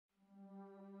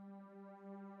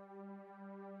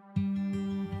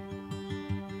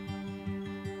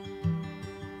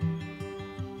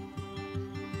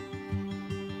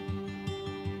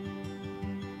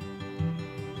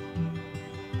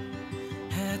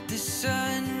the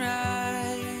sunrise,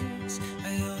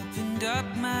 I opened up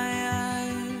my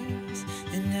eyes,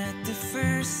 and at the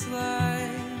first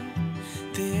light,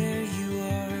 there you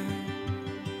are,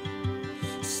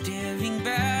 staring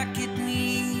back at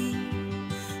me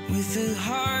with a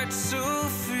heart so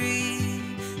free,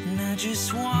 and I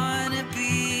just wanna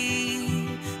be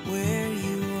where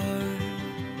you are.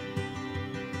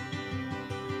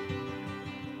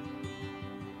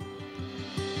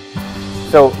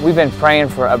 So we've been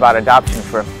praying about adoption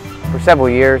for several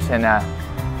years, and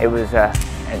it was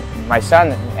my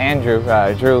son Andrew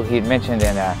Drew. He had mentioned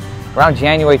in around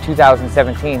January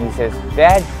 2017. He says,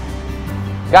 "Dad,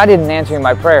 God didn't answer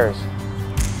my prayers."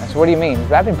 I said, "What do you mean?" He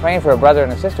said, "I've been praying for a brother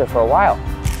and a sister for a while."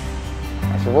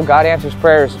 I said, "Well, God answers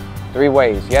prayers 3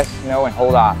 ways: yes, no, and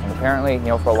hold off." And apparently,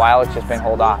 for a while, it's just been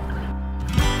hold off.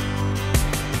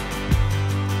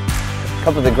 A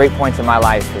couple of the great points in my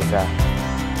life is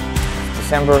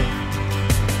December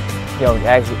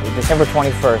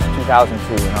 21st,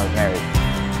 2002, when I was married.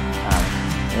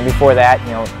 And before that,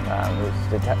 it was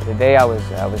the day I was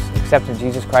accepted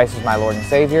Jesus Christ as my Lord and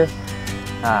Savior.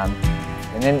 And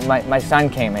then my son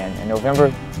came in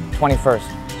November 21st,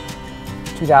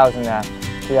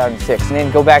 2006. And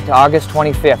then go back to August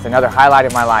 25th, another highlight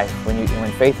of my life, when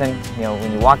Faith and,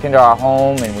 when you walked into our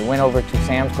home and we went over to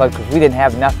Sam's Club because we didn't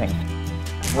have nothing.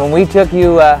 When we took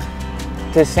you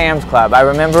to Sam's Club, I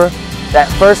remember that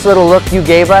first little look you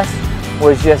gave us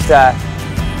was just,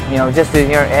 just in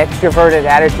your extroverted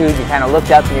attitude. You kind of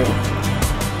looked up and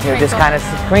you just kind of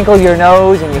crinkled your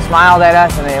nose and you smiled at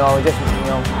us, and it just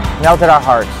melted our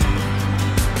hearts.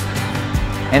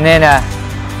 And then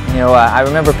I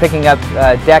remember picking up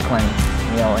Declan,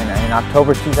 in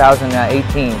October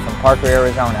 2018 from Parker,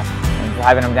 Arizona, and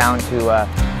driving him down to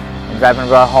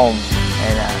our home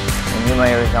in Yuma,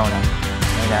 Arizona.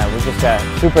 And we're just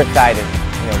super excited,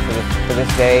 for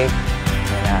this day.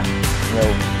 And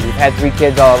we've had 3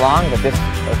 kids all along, but this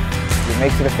it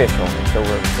makes it official, and so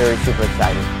we're very super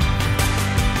excited.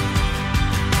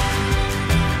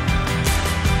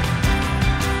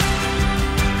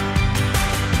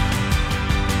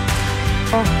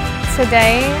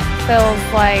 Today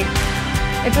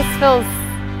it just feels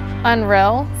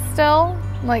unreal still.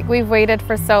 Like we've waited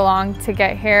for so long to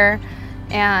get here,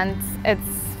 and it's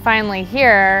finally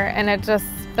here, and it just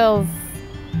feels,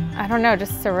 I don't know,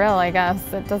 just surreal, I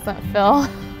guess. It doesn't feel,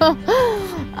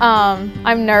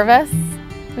 I'm nervous,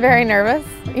 very nervous,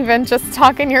 even just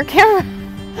talking to your camera,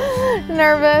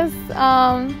 nervous.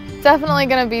 Definitely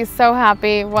gonna be so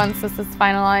happy once this is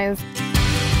finalized.